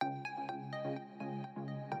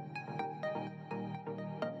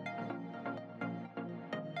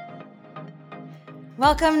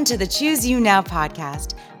Welcome to the Choose You Now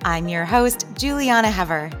podcast. I'm your host, Juliana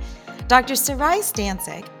Hever. Dr. Sarai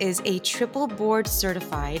Stancic is a triple board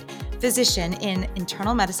certified physician in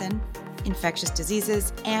internal medicine, infectious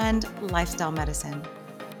diseases, and lifestyle medicine.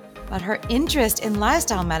 But her interest in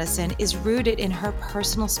lifestyle medicine is rooted in her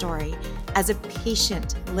personal story as a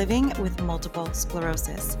patient living with multiple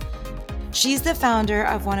sclerosis. She's the founder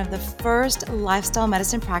of one of the first lifestyle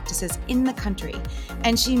medicine practices in the country,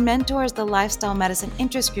 and she mentors the lifestyle medicine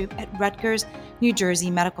interest group at Rutgers, New Jersey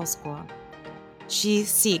Medical School. She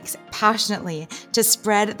seeks passionately to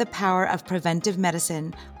spread the power of preventive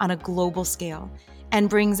medicine on a global scale and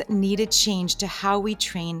brings needed change to how we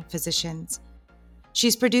train physicians.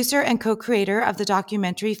 She's producer and co-creator of the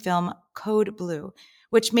documentary film Code Blue,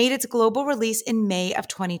 which made its global release in May of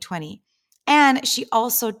 2020. And she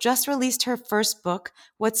also just released her first book,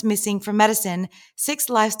 What's Missing from Medicine: 6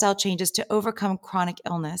 Lifestyle Changes to Overcome Chronic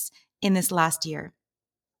Illness, in this last year.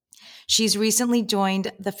 She's recently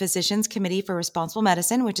joined the Physicians Committee for Responsible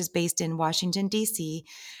Medicine, which is based in Washington, D.C.,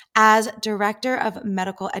 as Director of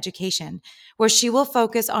Medical Education, where she will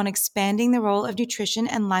focus on expanding the role of nutrition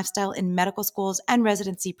and lifestyle in medical schools and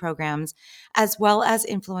residency programs, as well as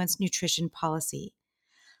influence nutrition policy.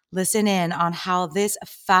 Listen in on how this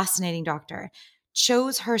fascinating doctor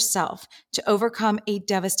chose herself to overcome a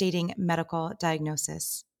devastating medical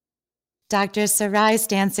diagnosis. Dr. Sarai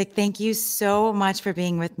Stancic, thank you so much for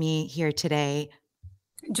being with me here today.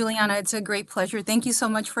 Juliana, it's a great pleasure. Thank you so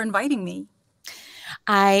much for inviting me.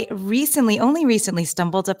 I only recently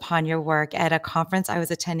stumbled upon your work at a conference I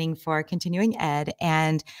was attending for continuing ed,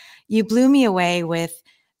 and you blew me away with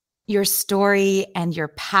your story and your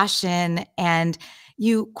passion, and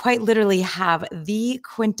you quite literally have the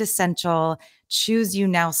quintessential Choose You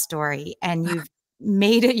Now story, and you've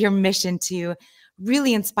made it your mission to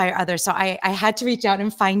really inspire others. So I had to reach out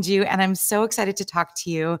and find you, and I'm so excited to talk to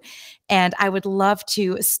you. And I would love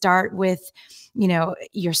to start with,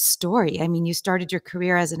 your story. I mean, you started your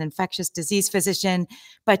career as an infectious disease physician,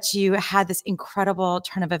 but you had this incredible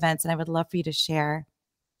turn of events, and I would love for you to share.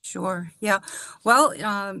 Sure. Yeah. Well,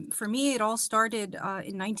 for me, it all started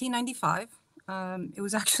in 1995. It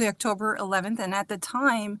was actually October 11th. And at the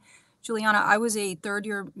time, Juliana, I was a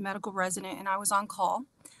third-year medical resident, and I was on call,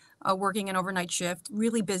 working an overnight shift,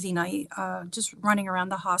 really busy night, just running around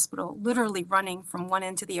the hospital, literally running from one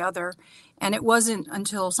end to the other. And it wasn't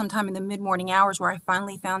until sometime in the mid-morning hours where I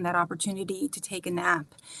finally found that opportunity to take a nap.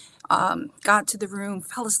 Got to the room,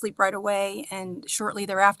 fell asleep right away, and shortly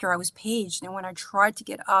thereafter I was paged. And when I tried to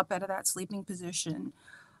get up out of that sleeping position,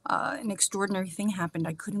 an extraordinary thing happened.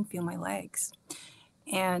 I couldn't feel my legs.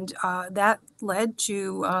 And that led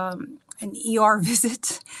to an ER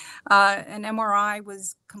visit. An MRI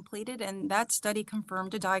was completed, and that study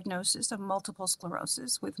confirmed a diagnosis of multiple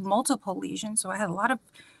sclerosis with multiple lesions. So I had a lot of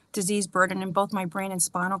disease burden in both my brain and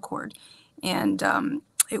spinal cord. And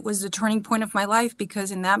it was the turning point of my life, because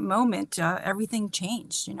in that moment, everything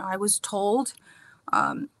changed. I was told,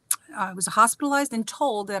 I was hospitalized and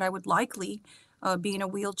told that I would likely be in a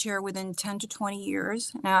wheelchair within 10 to 20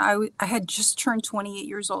 years. Now, I had just turned 28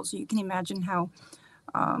 years old, so you can imagine how,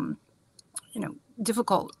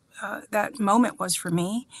 difficult that moment was for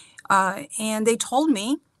me. And they told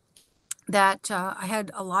me that I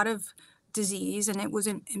had a lot of disease, and it was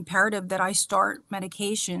imperative that I start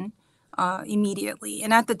medication immediately.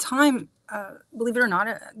 And at the time, believe it or not,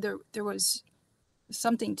 there was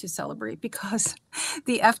something to celebrate, because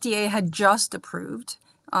the FDA had just approved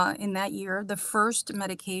in that year the first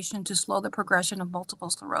medication to slow the progression of multiple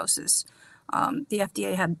sclerosis. The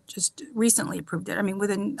FDA had just recently approved it. I mean,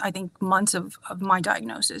 within, I think, months of my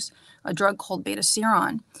diagnosis, a drug called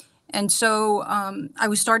betaseron. And so I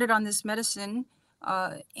was started on this medicine,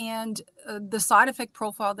 and the side effect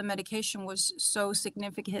profile of the medication was so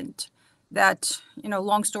significant that,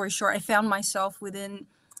 long story short, I found myself within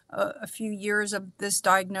a few years of this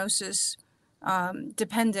diagnosis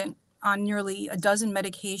dependent on nearly a dozen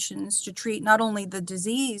medications to treat not only the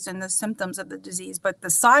disease and the symptoms of the disease, but the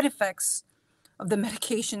side effects of the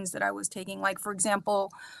medications that I was taking. Like, for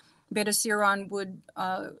example, betaseron would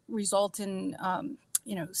result in,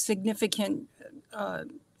 significant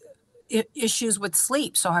issues with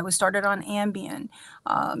sleep. So I was started on Ambien.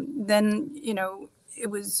 Then, it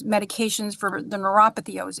was medications for the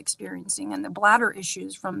neuropathy I was experiencing and the bladder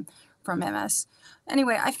issues from MS.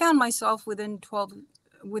 Anyway, I found myself within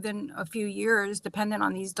a few years, dependent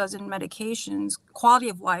on these dozen medications, quality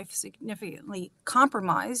of life significantly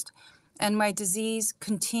compromised, and my disease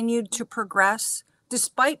continued to progress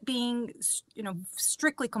despite being,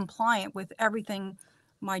 strictly compliant with everything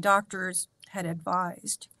my doctors had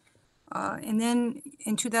advised. And then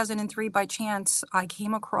in 2003, by chance, I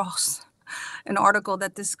came across an article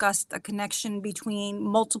that discussed a connection between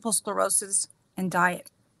multiple sclerosis and diet.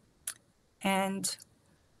 And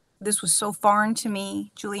this was so foreign to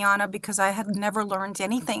me, Juliana, because I had never learned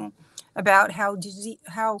anything about how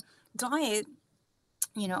diet,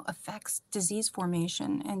 affects disease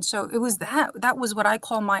formation. And so it was that was what I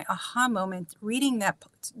call my aha moment. Reading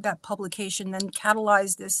that publication then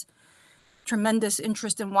catalyzed this tremendous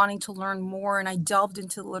interest in wanting to learn more. And I delved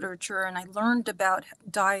into the literature and I learned about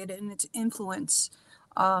diet and its influence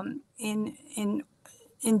in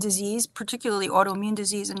disease, particularly autoimmune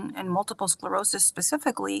disease and multiple sclerosis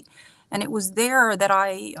specifically. And it was there that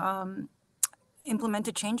I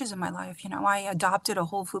implemented changes in my life. I adopted a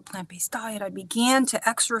whole food plant-based diet. I began to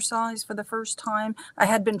exercise for the first time. I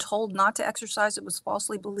had been told not to exercise. It was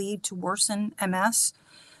falsely believed to worsen MS.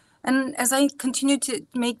 And as I continued to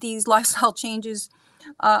make these lifestyle changes,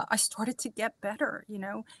 I started to get better,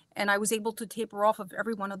 and I was able to taper off of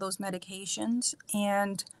every one of those medications.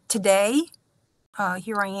 And today,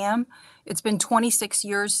 here I am. It's been 26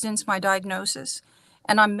 years since my diagnosis,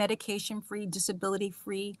 and I'm medication-free,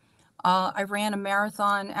 disability-free. I ran a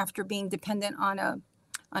marathon after being dependent on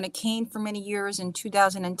a cane for many years. In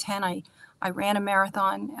 2010, I ran a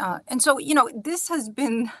marathon. And so, this has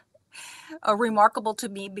been remarkable to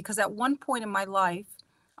me because at one point in my life,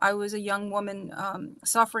 I was a young woman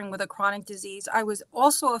suffering with a chronic disease. I was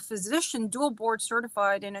also a physician, dual board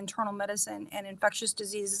certified in internal medicine and infectious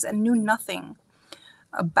diseases, and knew nothing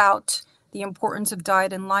about the importance of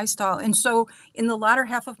diet and lifestyle. And so in the latter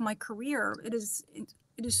half of my career, it is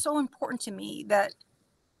so important to me that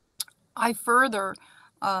I further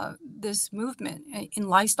this movement in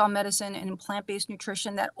lifestyle medicine and in plant-based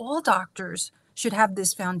nutrition, that all doctors should have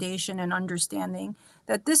this foundation and understanding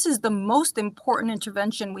that this is the most important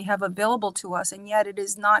intervention we have available to us, and yet it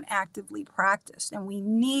is not actively practiced. And we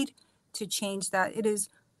need to change that. It is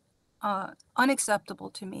unacceptable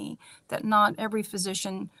to me that not every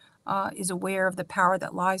physician is aware of the power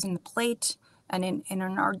that lies in the plate and in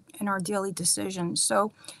our daily decisions.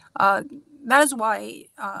 So that is why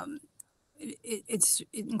it's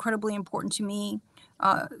incredibly important to me,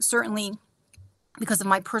 certainly because of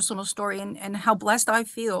my personal story and how blessed I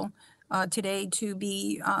feel today to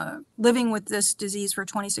be living with this disease for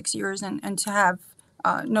 26 years and to have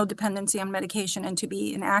no dependency on medication and to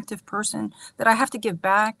be an active person, that I have to give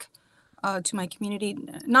back to my community,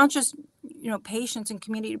 not just patients and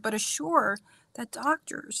community, but assure that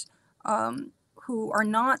doctors who are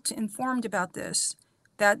not informed about this,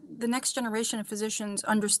 that the next generation of physicians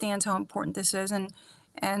understands how important this is.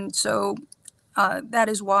 And so that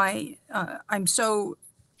is why I'm so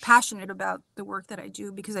passionate about the work that I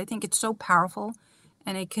do, because I think it's so powerful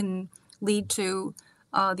and it can lead to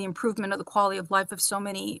the improvement of the quality of life of so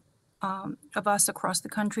many of us across the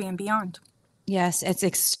country and beyond. Yes, it's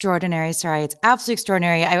extraordinary. Sorry, it's absolutely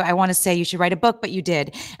extraordinary. I want to say you should write a book, but you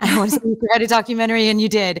did. I want to say you could write a documentary, and you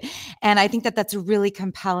did. And I think that that's really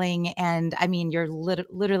compelling. And I mean, you're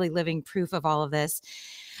literally living proof of all of this.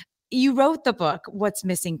 You wrote the book, What's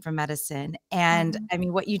Missing from Medicine. And I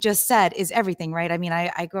mean, what you just said is everything, right? I mean,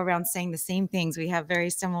 I go around saying the same things. We have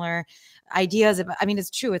very similar ideas about, I mean,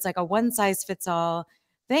 it's true. It's like a one size fits all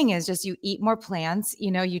thing. Is just you eat more plants,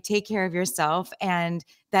 you take care of yourself, and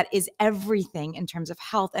that is everything in terms of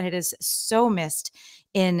health. And it is so missed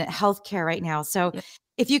in healthcare right now. So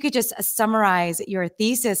if you could just summarize your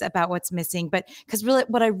thesis about what's missing, but because really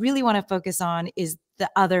what I really want to focus on is the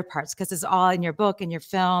other parts, because it's all in your book and your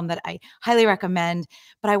film that I highly recommend.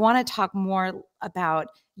 But I want to talk more about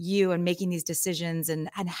you and making these decisions and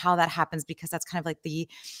how that happens, because that's kind of like the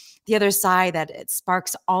other side that it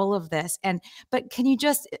sparks all of this. But can you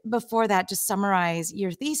just, before that, just summarize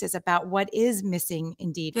your thesis about what is missing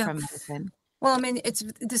indeed from medicine? Well, I mean, it's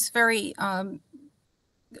this very,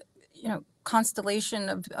 constellation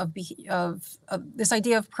of this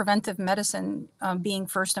idea of preventive medicine being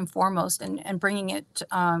first and foremost, and bringing it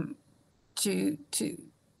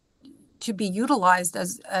to be utilized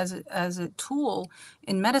as a tool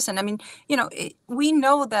in medicine. I mean, we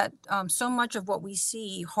know that so much of what we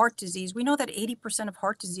see, heart disease, we know that 80% of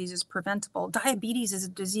heart disease is preventable. Diabetes is a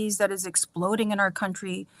disease that is exploding in our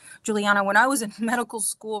country. Juliana, when I was in medical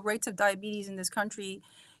school, rates of diabetes in this country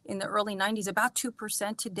in the early 90s, about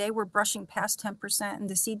 2%. Today, we're brushing past 10%. And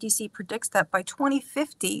the CDC predicts that by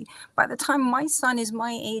 2050, by the time my son is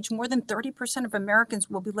my age, more than 30% of Americans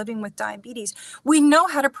will be living with diabetes. We know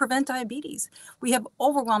how to prevent diabetes. We have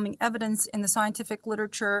overwhelming evidence in the scientific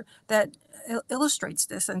literature that illustrates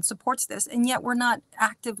this and supports this. And yet we're not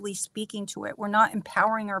actively speaking to it. We're not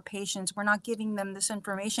empowering our patients. We're not giving them this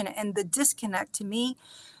information. And the disconnect, to me,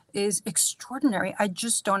 is extraordinary. I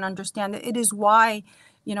just don't understand it. It is why,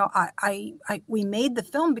 we made the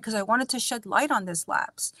film, because I wanted to shed light on this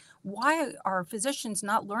lapse. Why are physicians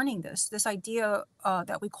not learning this idea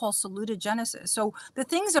that we call salutogenesis? So the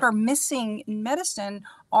things that are missing in medicine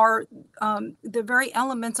are the very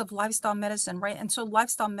elements of lifestyle medicine, right? And so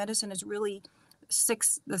lifestyle medicine is really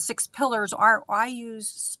the six pillars. I use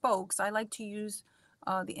spokes. I like to use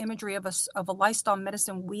the imagery of a lifestyle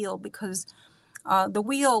medicine wheel, because the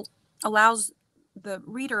wheel allows the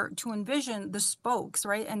reader to envision the spokes,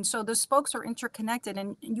 right? And so the spokes are interconnected.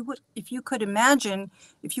 And if you could imagine,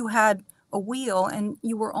 if you had a wheel and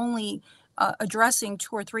you were only addressing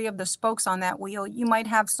two or three of the spokes on that wheel, you might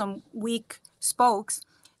have some weak spokes.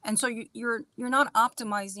 And so you're not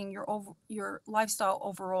optimizing your lifestyle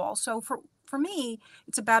overall. So for me,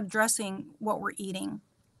 it's about addressing what we're eating.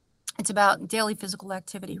 It's about daily physical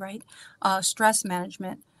activity, right? Stress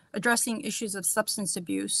management, addressing issues of substance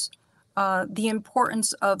abuse, the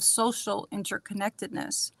importance of social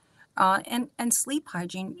interconnectedness, and sleep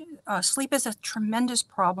hygiene. Sleep is a tremendous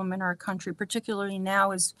problem in our country, particularly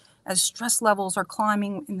now as stress levels are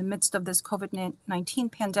climbing in the midst of this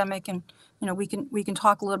COVID-19 pandemic. And we can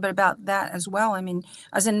talk a little bit about that as well. I mean,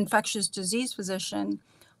 as an infectious disease physician,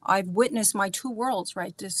 I've witnessed my two worlds,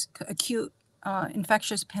 right? This acute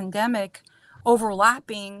infectious pandemic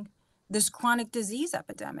overlapping this chronic disease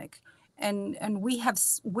epidemic, and we have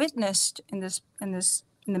witnessed in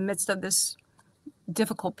the midst of this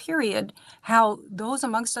difficult period how those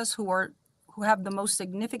amongst us who have the most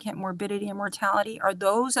significant morbidity and mortality are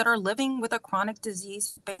those that are living with a chronic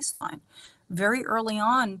disease baseline. Very early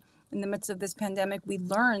on in the midst of this pandemic, we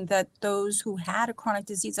learned that those who had a chronic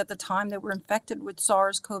disease at the time that were infected with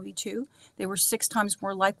SARS-CoV-2, they were 6 times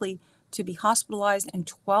more likely to be hospitalized and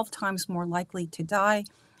 12 times more likely to die.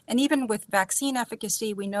 And even with vaccine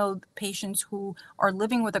efficacy, we know patients who are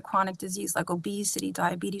living with a chronic disease like obesity,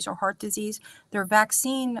 diabetes, or heart disease, their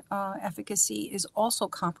vaccine efficacy is also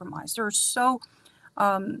compromised. There are so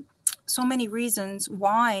many reasons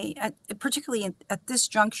why, particularly at this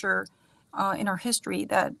juncture in our history,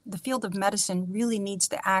 that the field of medicine really needs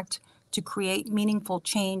to act to create meaningful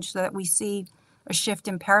change so that we see a shift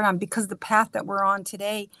in paradigm, because the path that we're on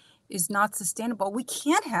today is not sustainable. We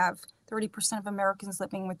can't have 30% of Americans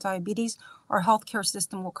living with diabetes. Our healthcare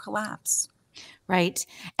system will collapse. Right.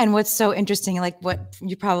 And what's so interesting, like what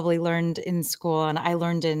you probably learned in school and I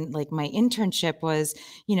learned in like my internship was,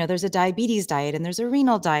 there's a diabetes diet and there's a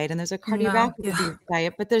renal diet and there's a No, cardiovascular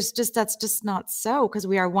diet, but that's just not so, because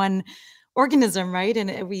we are one organism, right?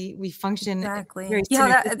 And we function exactly. very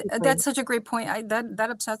Yeah, synergistically. that's such a great point. That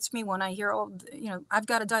upsets me when I hear, I've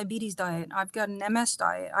got a diabetes diet, I've got an MS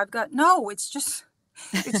diet, no, it's just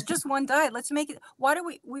one diet. Let's make it. Why do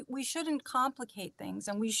we shouldn't complicate things,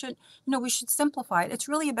 and we should simplify it. It's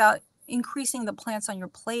really about increasing the plants on your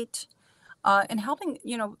plate, and helping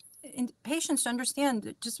patients to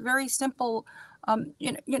understand just very simple.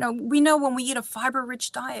 We know when we eat a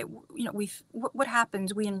fiber-rich diet, what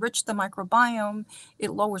happens? We enrich the microbiome.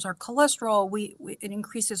 It lowers our cholesterol. It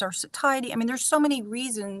increases our satiety. I mean, there's so many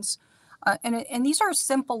reasons. And these are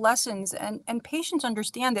simple lessons, and patients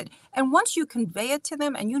understand it. And once you convey it to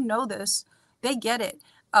them, and this, they get it.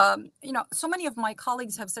 So many of my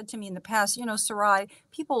colleagues have said to me in the past, Sarai,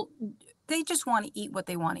 people, they just want to eat what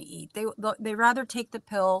they want to eat. They rather take the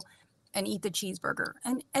pill and eat the cheeseburger.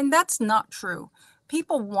 And that's not true.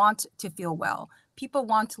 People want to feel well. People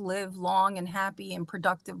want to live long and happy and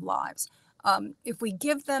productive lives. If we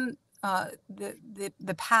give them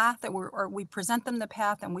the path we present them the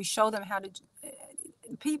path and we show them how to,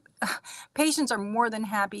 patients are more than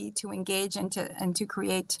happy to engage and to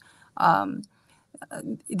create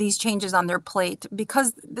these changes on their plate,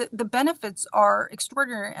 because the benefits are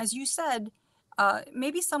extraordinary. As you said,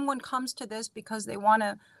 maybe someone comes to this because they want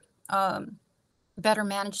to better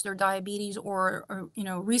manage their diabetes or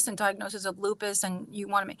recent diagnosis of lupus, and you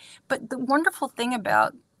want to make. But the wonderful thing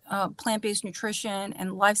about plant-based nutrition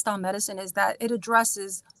and lifestyle medicine is that it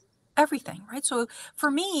addresses everything, right? So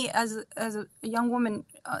for me, as a young woman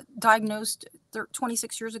diagnosed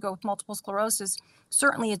 26 years ago with multiple sclerosis,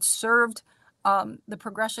 certainly it served the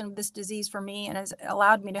progression of this disease for me and has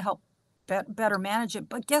allowed me to help better manage it.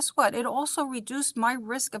 But guess what? It also reduced my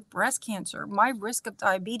risk of breast cancer, my risk of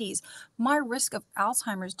diabetes, my risk of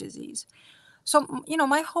Alzheimer's disease. So,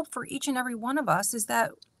 my hope for each and every one of us is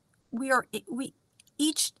that we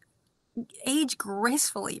each age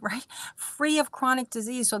gracefully, right? Free of chronic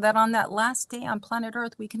disease, so that on that last day on planet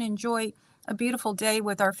Earth, we can enjoy a beautiful day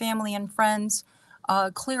with our family and friends,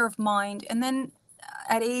 clear of mind. And then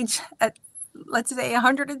at let's say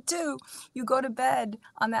 102, you go to bed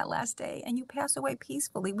on that last day and you pass away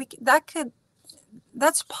peacefully.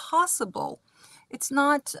 That's possible. It's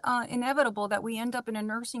not inevitable that we end up in a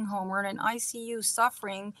nursing home or in an ICU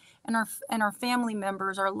suffering, and our family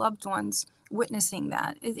members, our loved ones, witnessing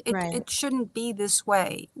that. Right. It shouldn't be this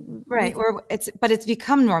way. Right. Or it's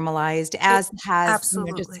become normalized, It as has, just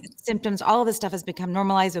absolutely. symptoms, all of this stuff has become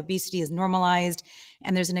normalized. Obesity is normalized,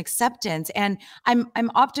 and there's an acceptance. And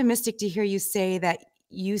I'm optimistic to hear you say that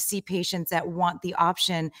you see patients that want the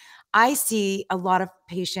option. I see a lot of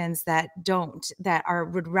patients that don't, that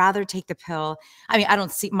would rather take the pill. I mean, I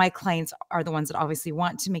don't see, my clients are the ones that obviously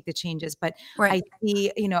want to make the changes, but Right. I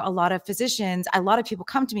see, a lot of physicians, a lot of people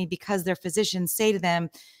come to me because their physicians say to them,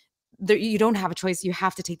 you don't have a choice. You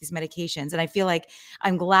have to take these medications. And I feel like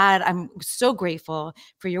I'm so grateful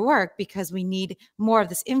for your work, because we need more of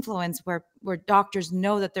this influence where doctors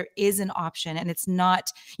know that there is an option, and it's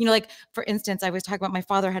not, like, for instance, I was talking about my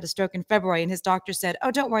father had a stroke in February, and his doctor said, "Oh,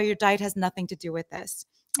 don't worry, your diet has nothing to do with this."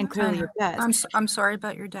 And clearly it does. I'm sorry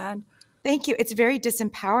about your dad. Thank you. It's very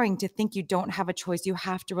disempowering to think you don't have a choice. You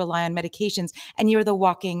have to rely on medications. And you're the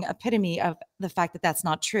walking epitome of the fact that that's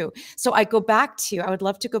not true. So I would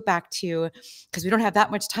love to go back to, because we don't have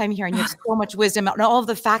that much time here, and you have so much wisdom, and all of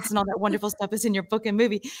the facts and all that wonderful stuff is in your book and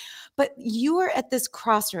movie. But you are at this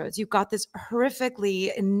crossroads. You've got this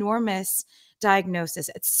horrifically enormous diagnosis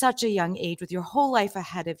at such a young age, with your whole life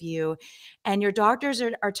ahead of you. And your doctors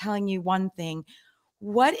are telling you one thing.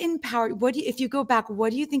 If you go back, what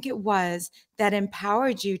do you think it was that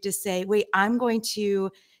empowered you to say, wait, I'm going to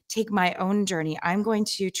take my own journey. I'm going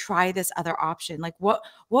to try this other option. Like, what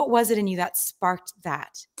was it in you that sparked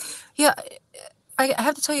that? Yeah, I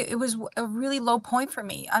have to tell you, it was a really low point for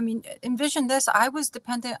me. I mean, envision this. I was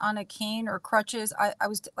dependent on a cane or crutches. I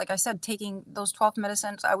was, like I said, taking those 12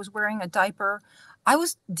 medicines. I was wearing a diaper. I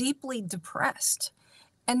was deeply depressed.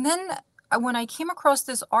 And then when I came across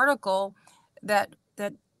this article that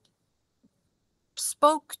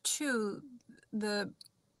spoke to the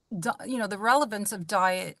the relevance of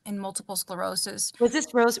diet in multiple sclerosis. Was this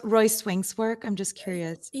Roy Swink's work? I'm just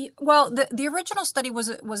curious. Well, the original study was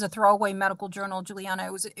a throwaway medical journal,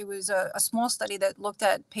 Juliana. It was a small study that looked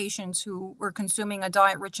at patients who were consuming a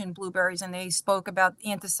diet rich in blueberries, and they spoke about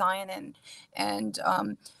anthocyanin and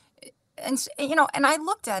and I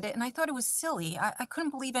looked at it and I thought it was silly. I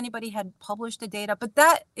couldn't believe anybody had published the data, but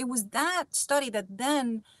it was that study that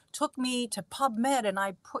then took me to PubMed, and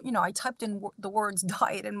I typed in the words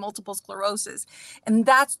diet and multiple sclerosis. And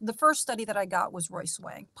that's the first study that I got, was Roy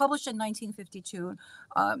Swank, published in 1952,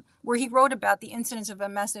 where he wrote about the incidence of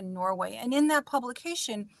MS in Norway. And in that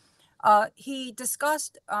publication, he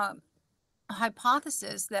discussed a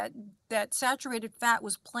hypothesis that saturated fat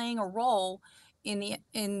was playing a role in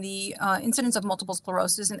the incidence of multiple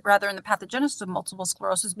sclerosis, and rather in the pathogenesis of multiple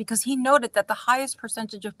sclerosis, because he noted that the highest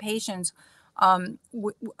percentage of patients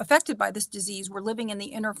affected by this disease were living in the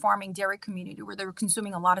inner farming dairy community, where they were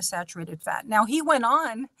consuming a lot of saturated fat. Now, he went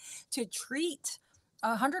on to treat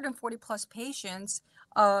 140 plus patients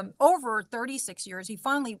over 36 years. He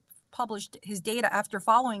finally published his data after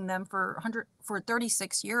following them for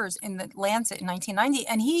 36 years in the Lancet in 1990,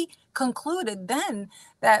 and he concluded then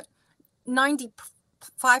that 95%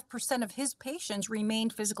 of his patients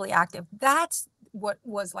remained physically active. That's what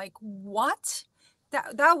was like, what?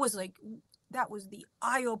 That was the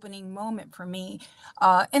eye-opening moment for me.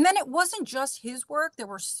 And then it wasn't just his work. There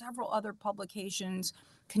were several other publications,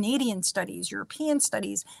 Canadian studies, European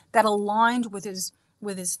studies, that aligned with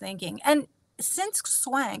his thinking. And since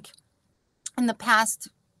Swank, in the past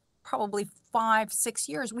probably 5-6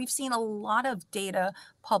 years, we've seen a lot of data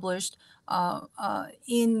published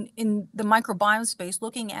in the microbiome space,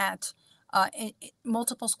 looking at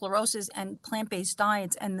multiple sclerosis and plant-based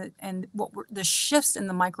diets, and what were the shifts in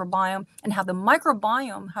the microbiome, and how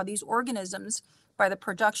these organisms, by the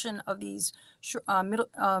production of these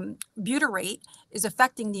butyrate, is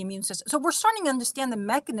affecting the immune system. So we're starting to understand the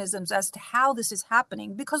mechanisms as to how this is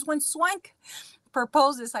happening, because when Swank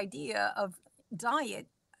proposed this idea of diet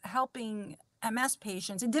helping MS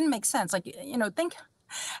patients, it didn't make sense. Like, think,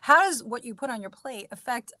 how does what you put on your plate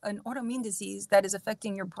affect an autoimmune disease that is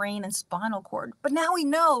affecting your brain and spinal cord? But now we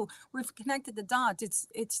know, we've connected the dots.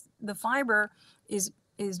 It's the fiber is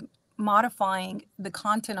modifying the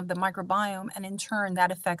content of the microbiome, and in turn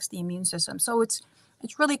that affects the immune system. So it's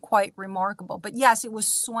really quite remarkable. But yes, it was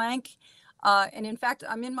Swank. And in fact,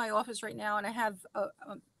 I'm in my office right now, and I have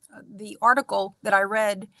the article that I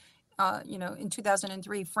read in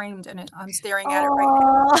 2003 framed, and I'm staring at it right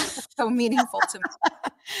now. It's so meaningful to me.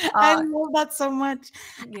 I love that so much.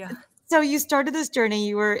 Yeah. So you started this journey,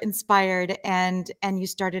 you were inspired and you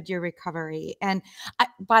started your recovery. And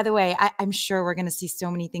by the way, I'm sure we're going to see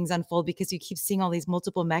so many things unfold because you keep seeing all these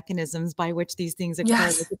multiple mechanisms by which these things occur.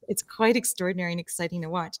 Like, Yes. it's quite extraordinary and exciting to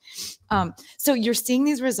watch. So you're seeing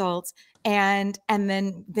these results and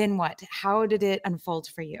then what? How did it unfold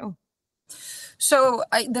for you? So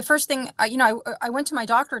the first thing, I went to my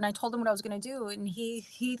doctor and I told him what I was going to do, and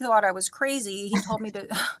he thought I was crazy. He told me to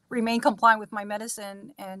remain compliant with my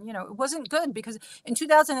medicine, and it wasn't good because in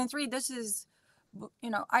 2003,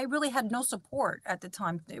 I really had no support at the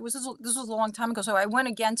time. This was a long time ago, so I went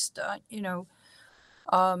against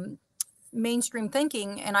um, mainstream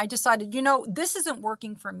thinking, and I decided, this isn't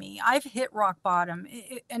working for me. I've hit rock bottom,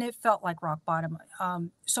 and it felt like rock bottom.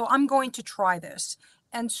 So I'm going to try this.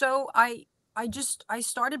 And so I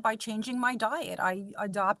started by changing my diet. I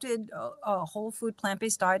adopted a whole food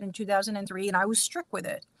plant-based diet in 2003, and I was strict with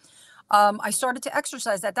it. I started to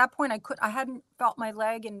exercise. At that point, I hadn't felt my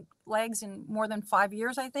legs in more than 5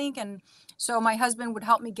 years, I think. And so my husband would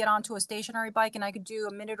help me get onto a stationary bike, and I could do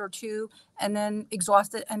a minute or two, and then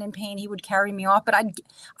exhausted and in pain, he would carry me off. But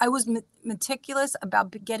I was meticulous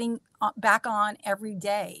about getting back on every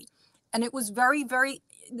day, and it was very, very.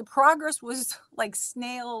 The progress was like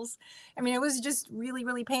snails. I mean, it was just really,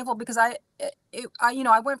 really painful because I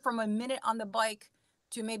went from a minute on the bike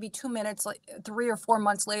to maybe 2 minutes, like 3 or 4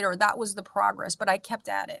 months later. That was the progress, but I kept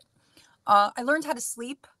at it. I learned how to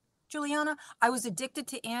sleep, Juliana. I was addicted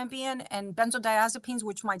to Ambien and benzodiazepines,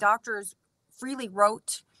 which my doctors freely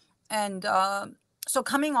wrote. And so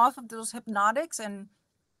coming off of those hypnotics and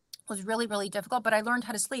was really, really difficult, but I learned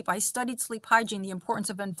how to sleep. I studied sleep hygiene, the importance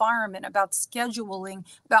of environment, about scheduling,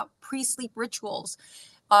 about pre-sleep rituals.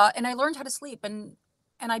 And I learned how to sleep, and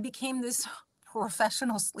I became this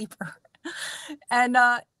professional sleeper. And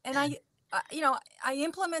I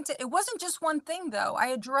implemented. It wasn't just one thing though. I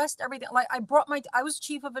addressed everything. Like I was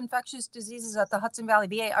chief of infectious diseases at the Hudson Valley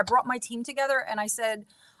VA. I brought my team together and I said,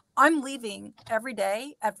 I'm leaving every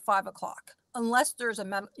day at 5 o'clock unless there's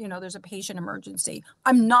there's a patient emergency.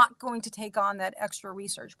 I'm not going to take on that extra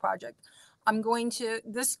research project. I'm going to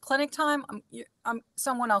this clinic time.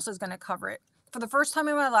 Someone else is going to cover it. For the first time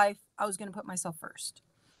in my life, I was going to put myself first.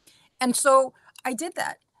 And so I did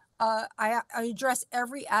that. I addressed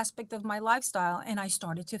every aspect of my lifestyle, and I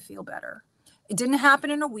started to feel better. It didn't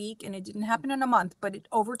happen in a week, and it didn't happen in a month, but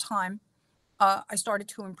over time, I started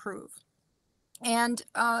to improve. And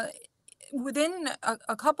within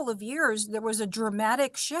a couple of years, there was a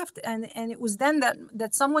dramatic shift, and it was then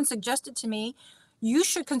that someone suggested to me, you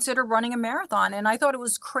should consider running a marathon. And I thought it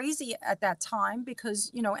was crazy at that time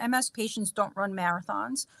because MS patients don't run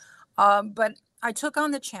marathons, but I took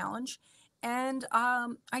on the challenge, and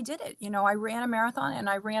I did it. I ran a marathon, and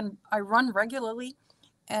I run regularly,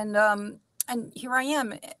 and here I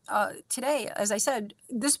am today. As I said,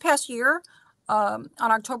 this past year, on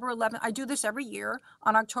October 11th, I do this every year.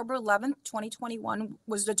 On October 11th, 2021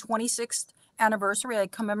 was the 26th anniversary. I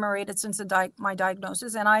commemorated since my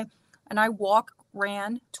diagnosis, and I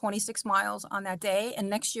ran 26 miles on that day. And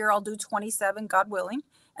next year I'll do 27, God willing.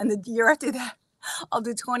 And the year after that, I'll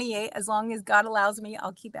do 28. As long as God allows me,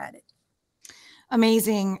 I'll keep at it.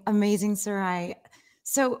 Amazing, amazing, Sarai.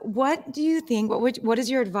 So what do you think, what is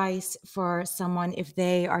your advice for someone if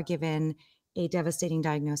they are given a devastating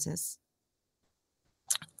diagnosis?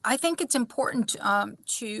 I think it's important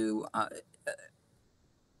to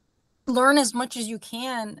learn as much as you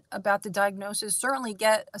can about the diagnosis, certainly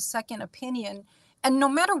get a second opinion. And no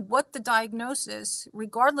matter what the diagnosis,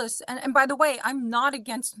 regardless, and by the way, I'm not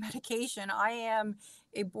against medication. I am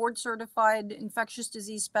a board certified infectious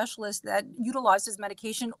disease specialist that utilizes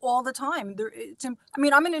medication all the time.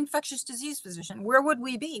 I'm an infectious disease physician. Where would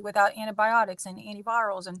we be without antibiotics and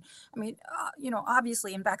antivirals? And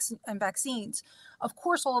obviously, and vaccines. Of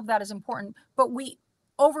course, all of that is important, but we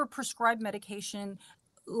overprescribe medication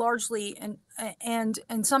largely and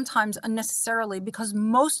sometimes unnecessarily, because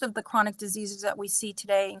most of the chronic diseases that we see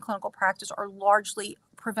today in clinical practice are largely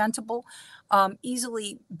preventable,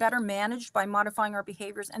 easily better managed by modifying our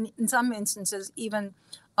behaviors, and in some instances even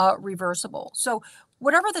reversible. So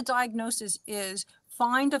whatever the diagnosis is,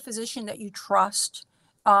 find a physician that you trust.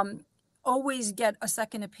 Always get a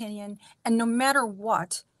second opinion, and no matter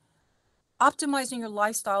what, optimizing your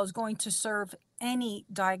lifestyle is going to serve any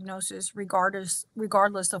diagnosis, regardless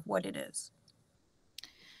of what it is.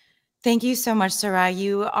 Thank you so much, Sarai.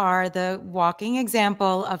 You are the walking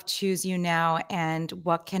example of choose you now and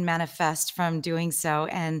what can manifest from doing so.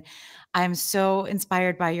 And I'm so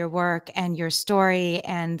inspired by your work and your story.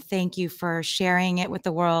 And thank you for sharing it with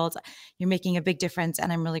the world. You're making a big difference.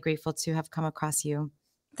 And I'm really grateful to have come across you.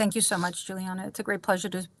 Thank you so much, Juliana. It's a great pleasure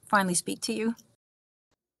to finally speak to you.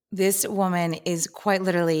 This woman is quite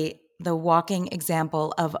literally the walking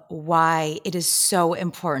example of why it is so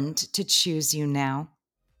important to choose you now.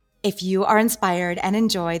 If you are inspired and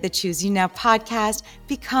enjoy the Choose You Now podcast,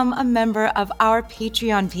 become a member of our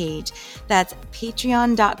Patreon page. That's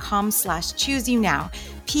patreon.com/chooseyounow,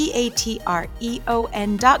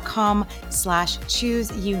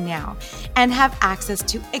 patreon.com/chooseyounow, and have access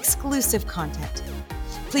to exclusive content.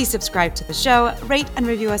 Please subscribe to the show, rate and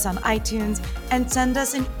review us on iTunes, and send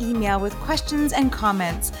us an email with questions and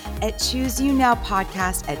comments at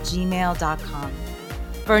chooseyounowpodcast@gmail.com.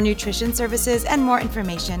 For nutrition services and more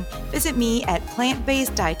information, visit me at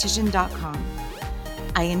plantbaseddietitian.com.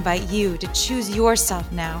 I invite you to choose yourself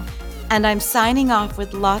now, and I'm signing off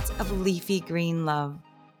with lots of leafy green love.